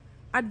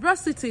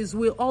Adversities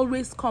will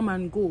always come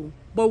and go,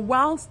 but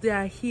whilst they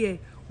are here,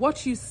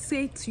 what you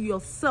say to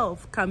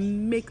yourself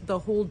can make the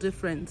whole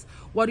difference.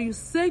 What you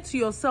say to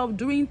yourself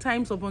during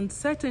times of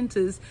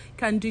uncertainties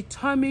can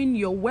determine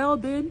your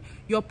well-being,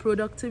 your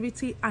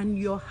productivity, and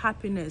your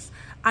happiness.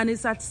 And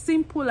it's as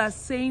simple as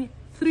saying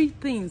 3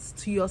 things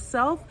to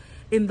yourself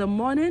in the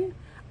morning,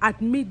 at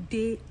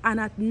midday, and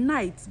at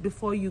night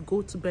before you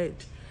go to bed.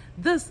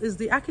 This is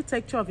the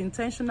Architecture of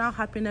Intentional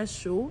Happiness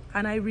show,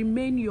 and I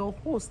remain your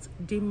host,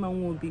 Dim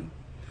Manwobi.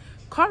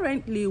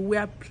 Currently, we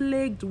are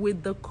plagued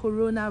with the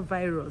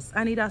coronavirus,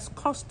 and it has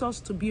caused us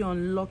to be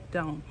on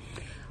lockdown.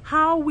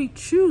 How we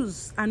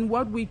choose and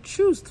what we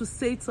choose to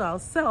say to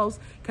ourselves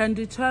can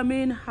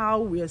determine how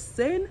we are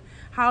sane,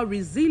 how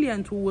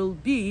resilient we will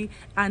be,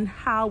 and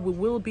how we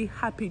will be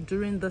happy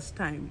during this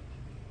time.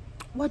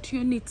 What do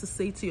you need to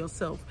say to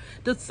yourself?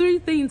 The 3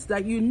 things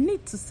that you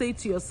need to say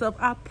to yourself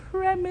are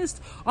premised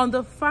on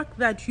the fact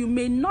that you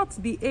may not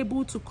be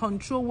able to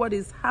control what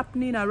is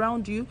happening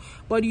around you,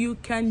 but you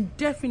can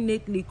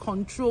definitely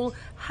control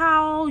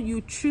how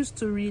you choose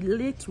to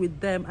relate with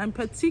them, and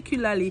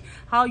particularly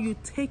how you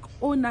take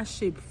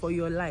ownership for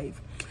your life.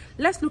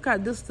 Let's look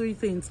at these 3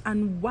 things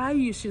and why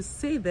you should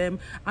say them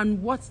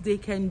and what they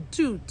can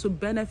do to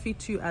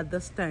benefit you at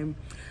this time.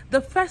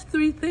 The first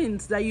 3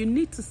 things that you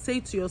need to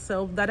say to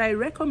yourself that I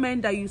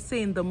recommend that you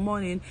say in the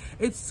morning,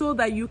 it's so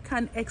that you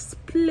can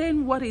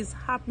explain what is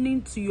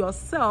happening to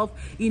yourself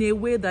in a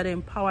way that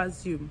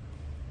empowers you.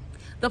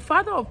 The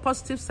father of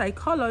positive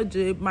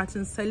psychology,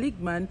 Martin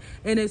Seligman,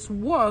 in his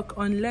work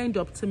on learned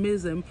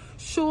optimism,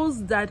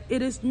 shows that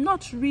it is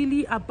not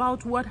really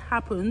about what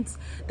happens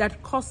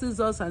that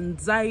causes us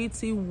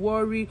anxiety,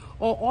 worry,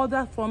 or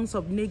other forms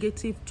of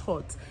negative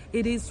thoughts.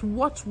 It is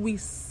what we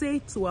say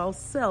to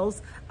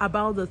ourselves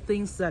about the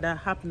things that are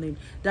happening.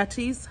 That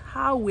is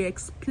how we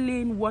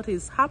explain what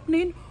is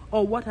happening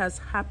or what has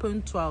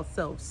happened to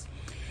ourselves.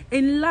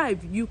 In life,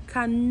 you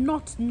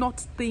cannot not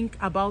think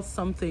about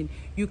something.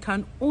 You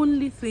can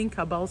only think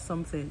about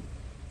something.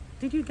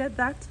 Did you get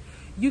that?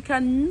 You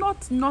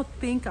cannot not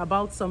think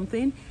about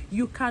something.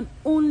 You can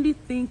only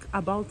think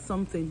about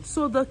something.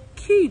 So the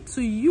key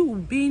to you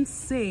being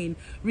sane,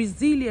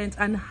 resilient,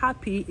 and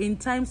happy in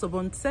times of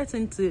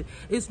uncertainty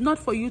is not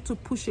for you to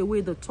push away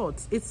the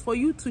thoughts. It's for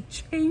you to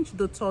change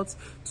the thoughts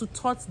to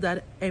thoughts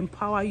that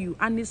empower you.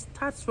 And it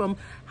starts from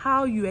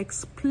how you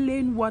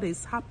explain what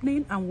is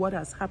happening and what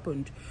has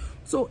happened.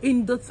 So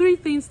in the 3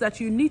 things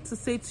that you need to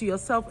say to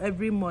yourself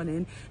every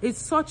morning, it's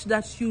such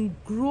that you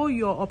grow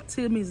your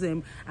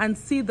optimism and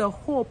see the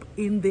hope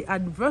in the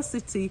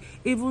adversity,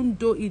 even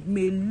though it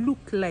may look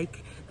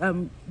like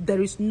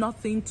there is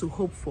nothing to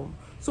hope for.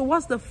 So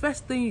what's the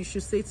first thing you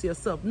should say to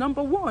yourself?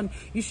 Number 1,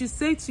 you should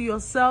say to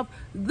yourself,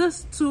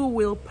 this too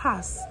will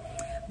pass.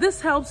 This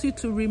helps you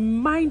to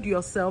remind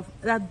yourself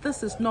that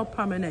this is not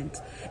permanent.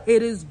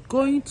 It is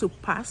going to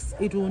pass.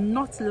 It will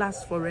not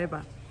last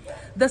forever.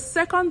 The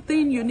second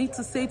thing you need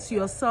to say to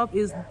yourself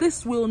is,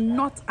 this will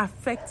not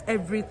affect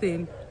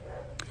everything.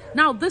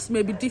 Now, this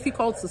may be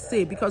difficult to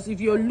say because if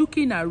you're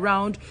looking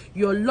around,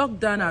 you're locked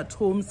down at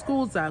home,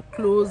 schools are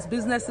closed,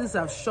 businesses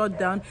have shut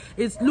down.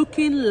 It's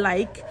looking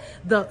like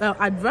the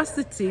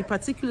adversity,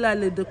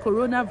 particularly the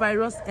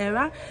coronavirus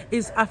era,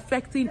 is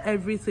affecting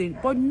everything.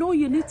 But no,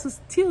 you need to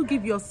still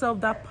give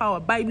yourself that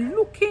power by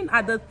looking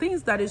at the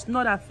things that is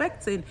not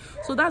affecting.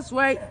 So that's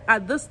why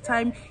at this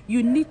time,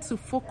 you need to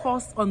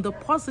focus on the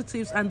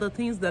positives and the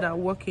things that are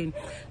working.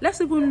 Let's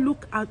even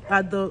look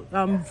at the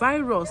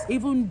virus,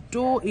 even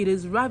though it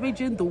is ravaging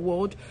the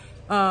world.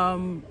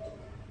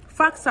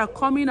 Facts are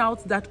coming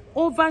out that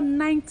over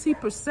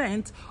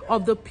 90%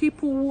 of the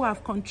people who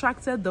have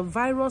contracted the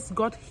virus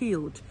got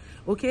healed.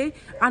 Okay,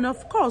 and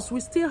of course,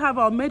 we still have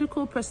our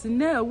medical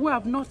personnel who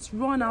have not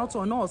run out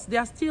on us. They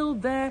are still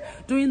there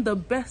doing the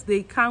best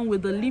they can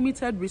with the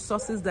limited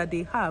resources that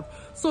they have.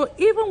 So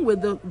even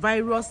with the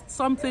virus,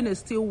 something is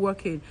still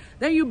working.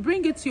 Then you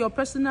bring it to your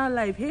personal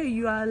life. Hey,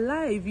 you are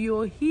alive,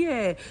 you're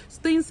here,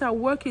 things are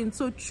working.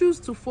 So choose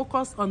to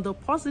focus on the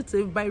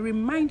positive by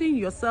reminding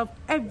yourself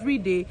every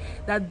day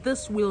that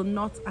this will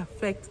not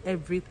affect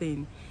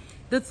everything.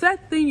 The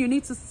third thing you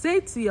need to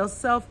say to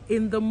yourself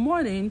in the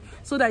morning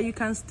so that you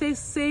can stay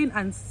sane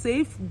and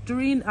safe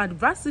during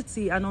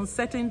adversity and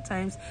uncertain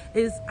times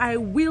is, I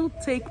will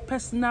take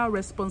personal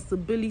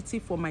responsibility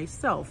for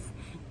myself.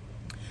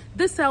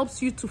 This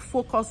helps you to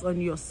focus on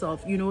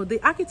yourself. You know,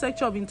 the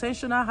architecture of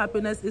intentional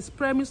happiness is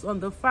premised on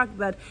the fact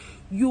that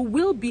you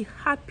will be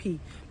happy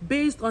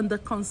based on the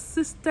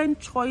consistent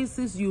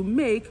choices you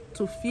make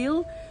to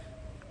feel,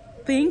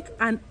 think,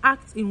 and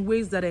act in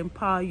ways that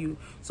empower you.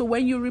 So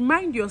when you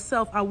remind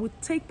yourself, I would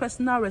take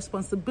personal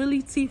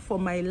responsibility for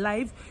my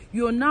life,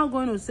 you're now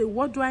going to say,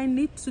 what do I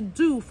need to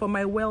do for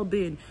my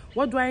well-being?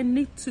 What do I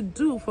need to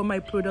do for my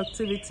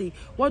productivity?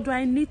 What do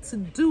I need to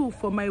do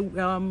for my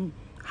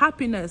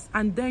happiness?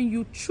 And then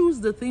you choose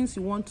the things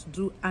you want to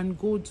do and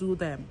go do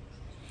them.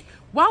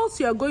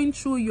 Whilst you're going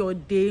through your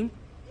day,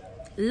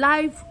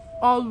 life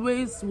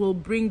always will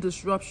bring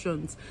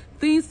disruptions.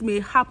 things may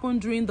happen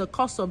during the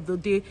course of the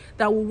day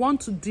that will want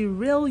to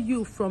derail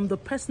you from the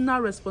personal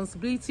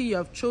responsibility you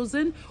have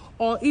chosen,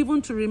 or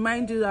even to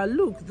remind you that,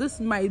 look, this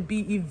might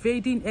be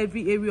evading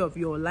every area of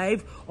your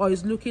life or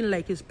is looking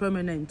like it's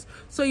permanent.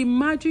 So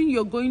imagine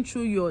you're going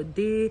through your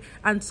day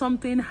and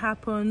something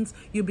happens.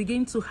 You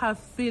begin to have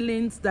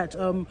feelings that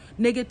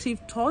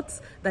negative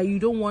thoughts that you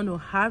don't want to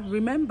have.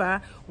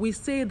 Remember, we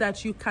say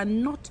that you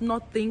cannot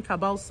not think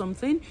about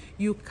something.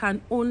 You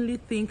can only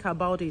think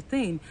about a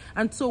thing.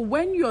 And so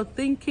when you're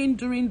thinking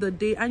during the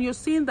day and you're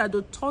seeing that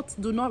the thoughts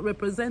do not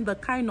represent the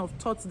kind of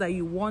thoughts that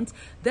you want,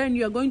 then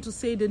you're going to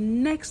say the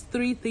next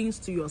 3 things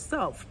to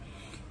yourself.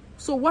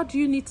 So what do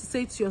you need to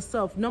say to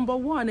yourself? Number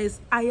 1 is,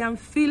 I am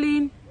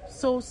feeling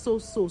so.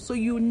 So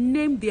you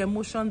name the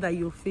emotion that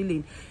you're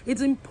feeling.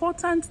 It's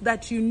important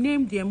that you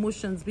name the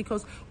emotions,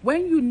 because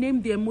when you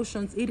name the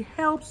emotions, it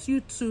helps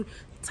you to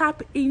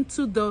tap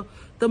into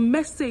the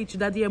message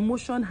that the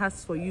emotion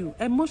has for you.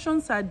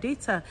 Emotions are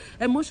data.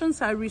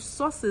 Emotions are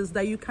resources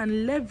that you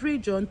can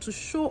leverage on to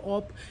show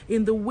up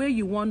in the way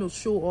you want to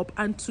show up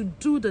and to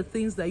do the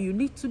things that you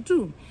need to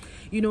do.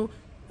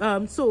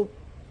 So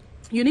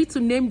you need to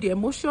name the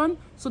emotion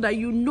so that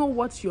you know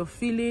what you're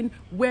feeling,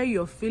 where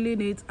you're feeling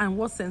it, and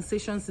what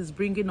sensations is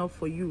bringing up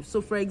for you. So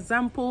for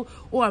example,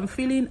 I'm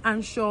feeling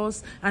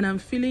anxious and I'm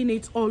feeling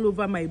it all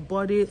over my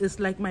body. It's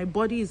like my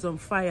body is on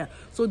fire.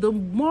 So the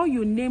more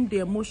you name the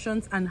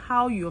emotions and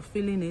how you're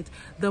feeling it,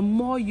 the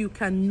more you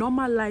can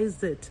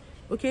normalize it.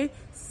 Okay.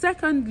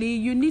 Secondly,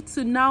 you need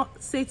to now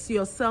say to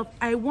yourself,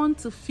 I want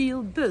to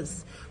feel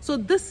this. So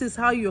this is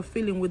how you're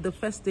feeling with the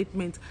first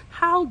statement.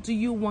 How do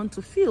you want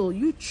to feel?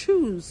 You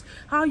choose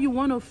how you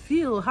want to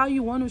feel, how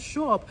you want to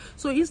show up.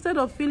 So instead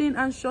of feeling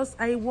anxious,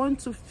 I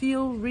want to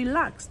feel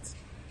relaxed.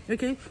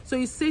 Okay, so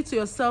you say to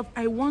yourself,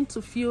 I want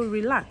to feel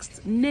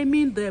relaxed,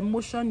 naming the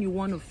emotion you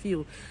want to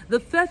feel. The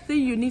third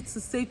thing you need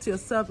to say to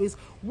yourself is,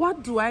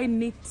 what do I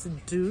need to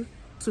do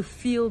to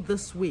feel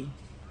this way?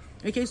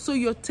 Okay, so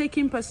you're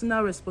taking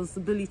personal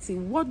responsibility.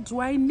 What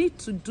do I need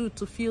to do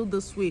to feel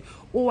this way?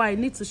 I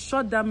need to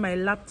shut down my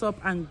laptop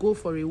and go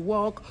for a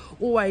walk.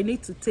 I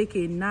need to take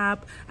a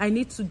nap. I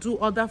need to do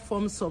other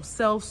forms of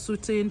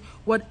self-soothing.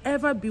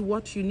 Whatever be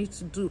what you need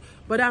to do.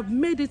 But I've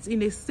made it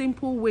in a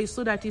simple way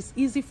so that it's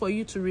easy for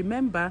you to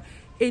remember.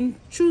 In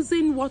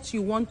choosing what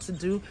you want to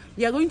do,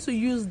 you're going to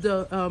use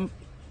the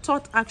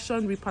thought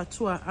action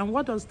repertoire. And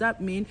what does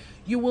that mean?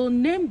 You will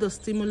name the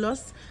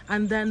stimulus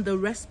and then the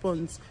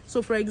response.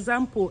 So for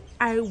example,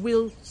 I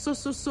will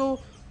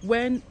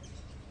when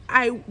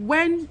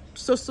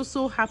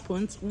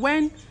happens,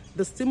 when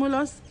the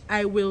stimulus,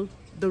 I will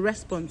the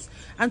response.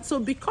 And so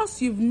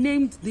because you've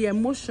named the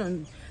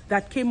emotion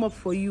that came up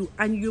for you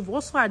and you've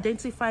also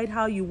identified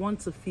how you want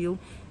to feel,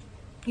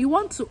 you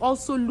want to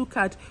also look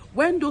at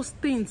when those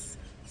things,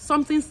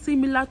 something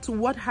similar to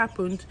what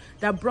happened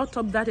that brought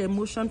up that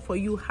emotion for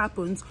you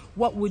happens,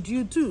 what would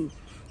you do?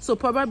 So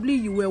probably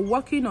you were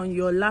working on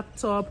your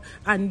laptop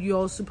and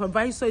your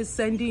supervisor is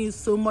sending you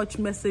so much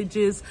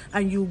messages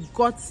and you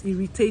got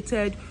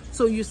irritated.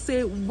 So you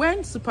say,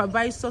 when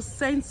supervisor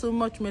sends so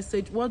much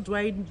message, what do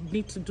I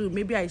need to do?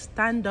 Maybe I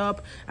stand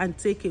up and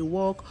take a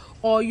walk.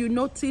 Or you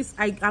notice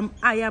I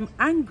am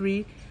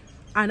angry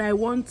and I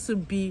want to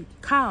be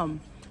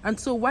calm. And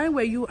so why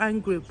were you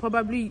angry?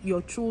 Probably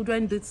your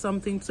children did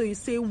something. So you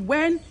say,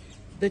 when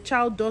the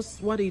child does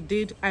what he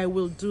did, I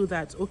will do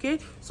that. Okay?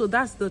 So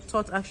that's the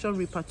thought action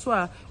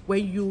repertoire, where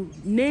you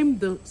name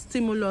the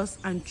stimulus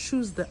and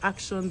choose the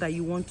action that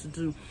you want to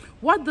do.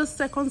 What the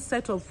second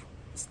set of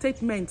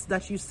statements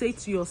that you say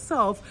to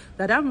yourself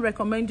that I'm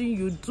recommending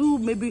you do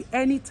maybe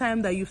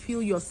anytime that you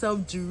feel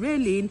yourself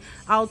derailing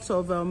out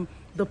of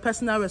the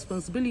personal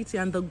responsibility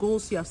and the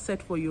goals you have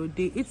set for your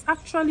day. It's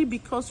actually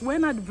because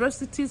when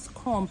adversities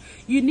come,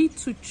 you need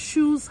to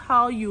choose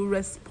how you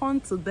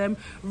respond to them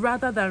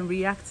rather than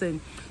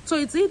reacting. So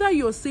it's either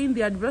you're seeing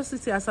the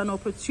adversity as an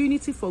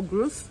opportunity for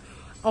growth,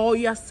 or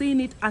you're seeing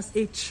it as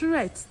a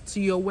threat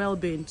to your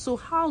well-being. So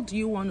how do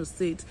you want to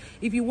see it?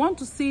 If you want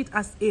to see it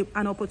as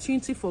an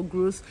opportunity for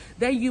growth,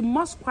 then you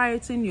must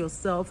quieten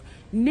yourself,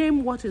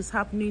 name what is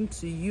happening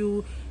to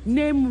you,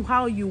 name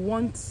how you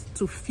want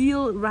to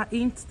feel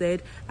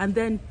instead, and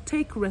then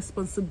take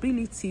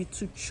responsibility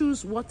to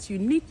choose what you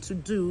need to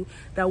do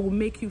that will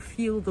make you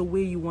feel the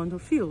way you want to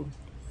feel.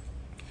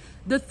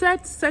 The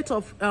third set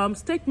of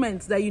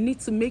statements that you need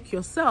to make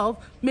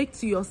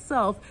to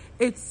yourself,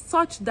 it's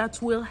such that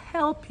will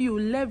help you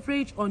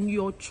leverage on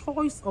your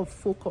choice of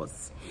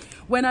focus.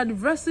 When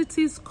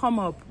adversities come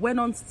up, when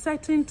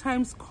uncertain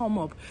times come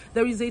up,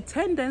 there is a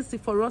tendency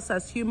for us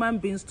as human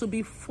beings to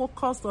be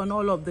focused on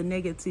all of the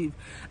negative.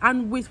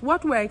 And with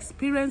what we're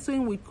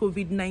experiencing with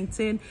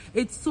COVID-19,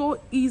 it's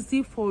so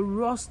easy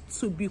for us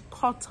to be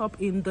caught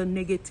up in the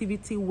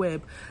negativity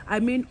web. I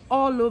mean,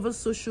 all over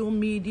social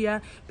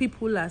media,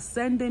 people are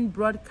sending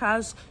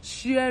broadcasts,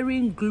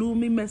 sharing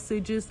gloomy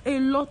messages, a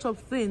lot of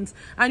things.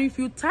 And you if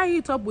you tie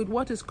it up with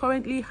what is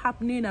currently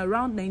happening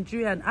around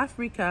Nigeria and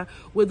Africa,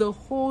 with the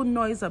whole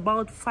noise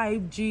about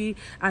 5G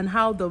and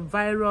how the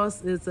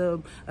virus is a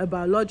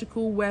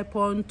biological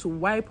weapon to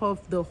wipe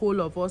off the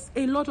whole of us,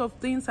 a lot of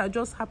things are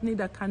just happening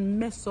that can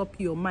mess up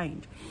your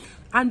mind.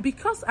 And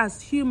because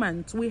as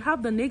humans, we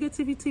have the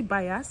negativity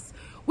bias,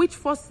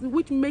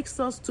 which makes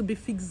us to be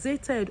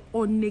fixated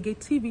on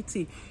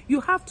negativity,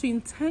 you have to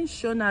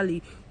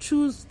intentionally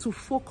choose to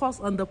focus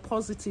on the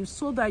positive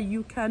so that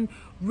you can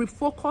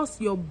refocus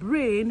your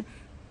brain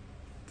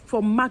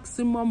for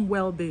maximum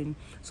well-being.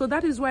 So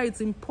that is why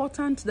it's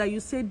important that you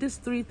say these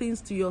 3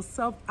 things to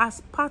yourself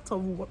as part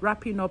of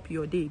wrapping up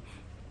your day.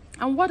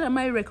 And what am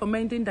I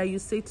recommending that you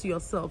say to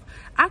yourself?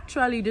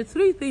 Actually, the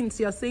 3 things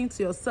you're saying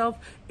to yourself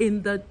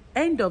in the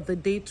end of the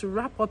day to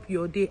wrap up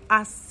your day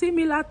are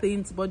similar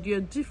things, but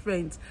you're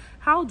different.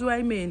 How do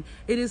I mean?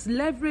 It is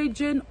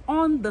leveraging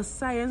on the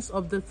science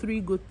of the 3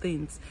 good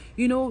things.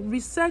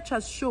 Research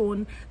has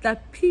shown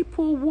that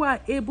people who are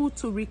able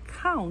to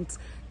recount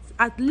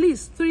at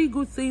least 3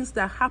 good things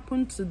that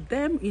happened to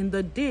them in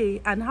the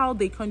day and how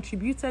they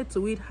contributed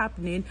to it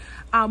happening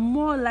are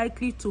more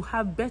likely to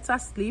have better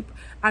sleep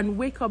and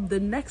wake up the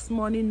next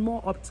morning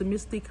more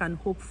optimistic and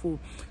hopeful.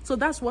 So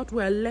that's what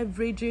we're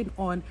leveraging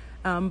on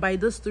by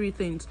those 3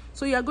 things.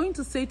 So you're going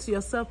to say to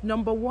yourself,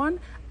 number 1,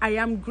 I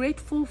am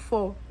grateful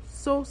for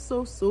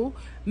so.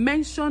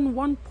 Mention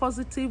one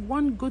positive,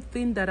 one good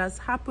thing that has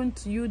happened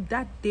to you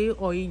that day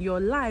or in your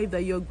life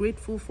that you're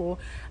grateful for,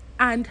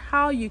 and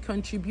how you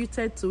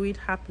contributed to it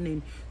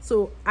happening.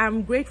 So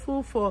I'm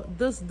grateful for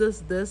this.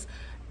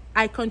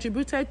 I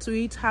contributed to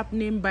it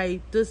happening by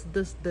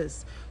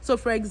this. So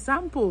for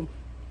example,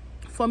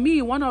 for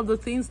me, one of the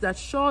things that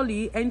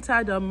surely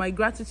entered my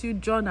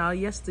gratitude journal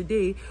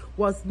yesterday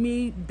was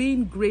me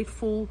being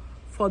grateful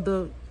for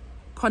the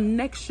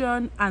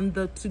connection and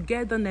the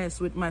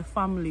togetherness with my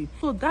family.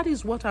 So that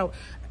is what I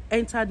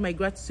entered my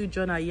gratitude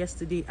journal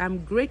yesterday.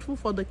 I'm grateful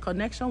for the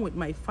connection with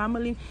my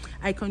family.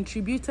 I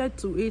contributed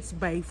to it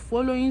by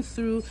following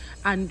through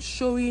and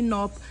showing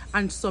up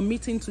and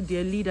submitting to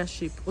their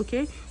leadership.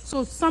 Okay,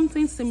 so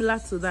something similar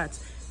to that.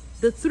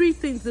 The 3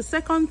 things. The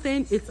second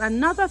thing is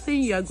another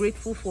thing you are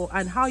grateful for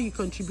and how you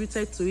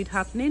contributed to it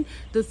happening.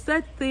 The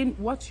third thing,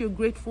 what you're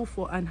grateful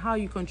for and how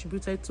you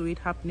contributed to it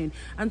happening.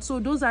 And so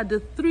those are the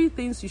 3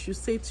 things you should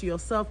say to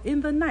yourself in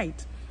the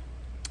night.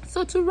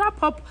 So to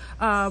wrap up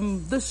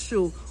this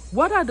show,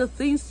 what are the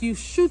things you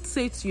should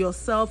say to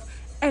yourself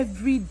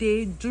every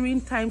day during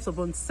times of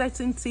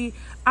uncertainty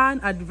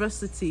and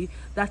adversity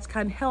that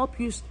can help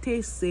you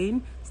stay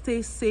sane,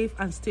 stay safe,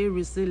 and stay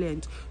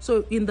resilient?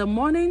 So in the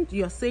morning,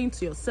 you're saying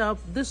to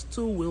yourself, this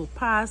too will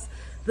pass.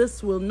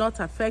 This will not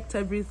affect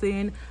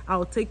everything.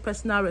 I'll take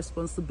personal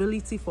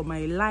responsibility for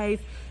my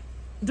life.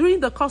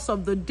 During the course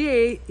of the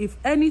day, if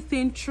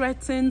anything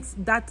threatens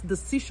that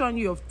decision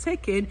you have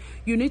taken,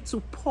 you need to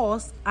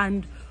pause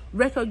and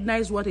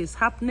recognize what is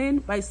happening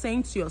by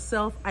saying to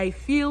yourself, I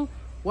feel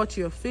what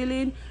you're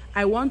feeling.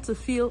 I want to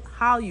feel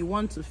how you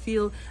want to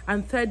feel.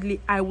 And thirdly,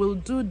 I will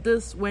do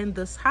this when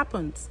this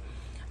happens.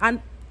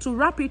 And to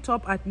wrap it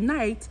up at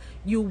night,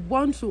 you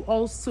want to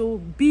also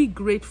be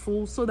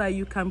grateful so that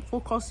you can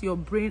focus your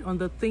brain on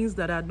the things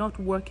that are not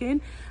working.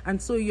 And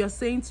so you're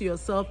saying to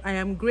yourself, I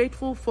am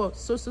grateful for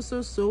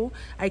so.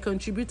 I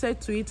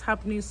contributed to it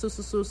happening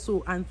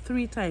so, and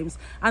 3 times.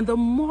 And the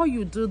more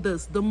you do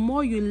this, the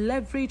more you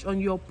leverage on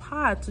your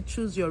power to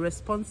choose your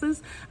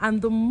responses,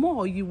 and the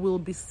more you will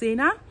be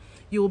saner,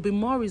 you will be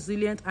more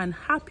resilient and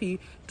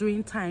happy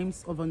during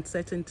times of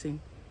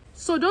uncertainty.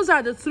 So those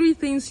are the 3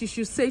 things you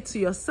should say to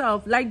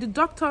yourself. Like the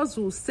doctors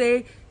will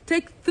say,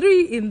 take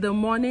 3 in the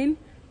morning,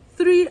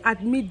 3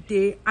 at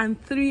midday,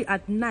 and 3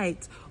 at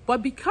night.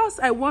 But because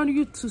I want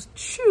you to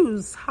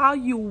choose how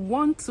you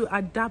want to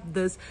adapt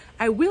this,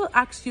 I will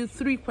ask you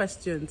 3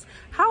 questions.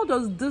 How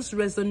does this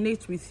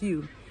resonate with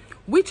you?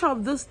 Which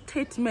of these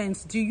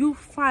statements do you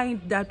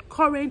find that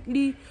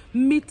currently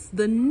meets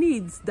the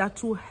needs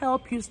that will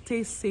help you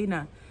stay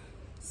saner?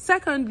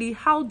 Secondly,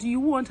 how do you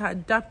want to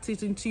adapt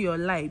it into your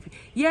life?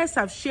 Yes,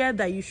 I've shared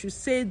that you should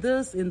say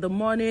this in the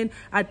morning,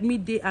 at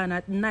midday, and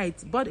at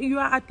night, but you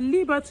are at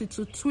liberty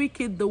to tweak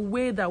it the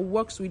way that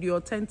works with your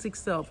authentic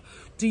self.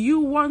 Do you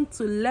want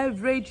to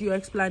leverage your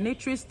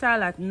explanatory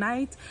style at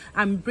night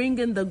and bring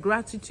in the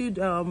gratitude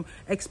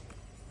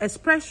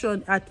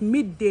expression at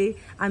midday,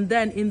 and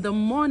then in the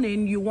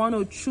morning you want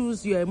to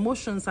choose your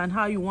emotions and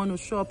how you want to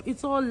show up?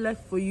 It's all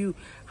left for you.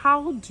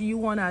 How do you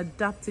want to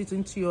adapt it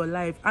into your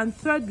life? And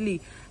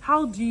thirdly,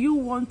 how do you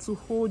want to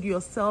hold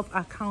yourself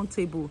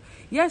accountable?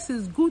 Yes,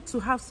 it's good to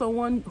have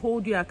someone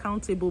hold you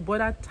accountable, but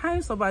at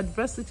times of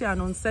adversity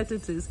and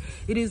uncertainties,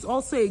 it is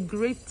also a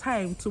great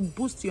time to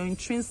boost your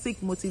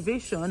intrinsic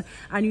motivation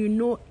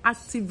and,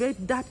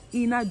 activate that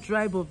inner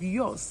drive of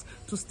yours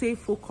to stay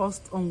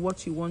focused on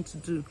what you want to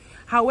do.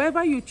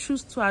 However you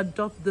choose to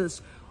adopt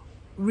this,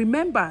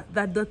 remember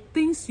that the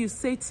things you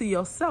say to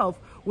yourself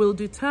will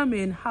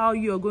determine how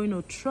you're going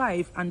to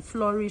thrive and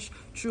flourish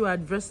through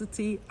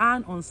adversity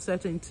and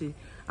uncertainty.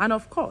 And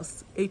of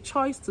course, a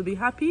choice to be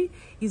happy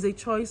is a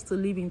choice to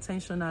live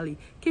intentionally.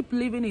 Keep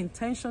living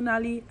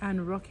intentionally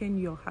and rocking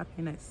your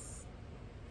happiness.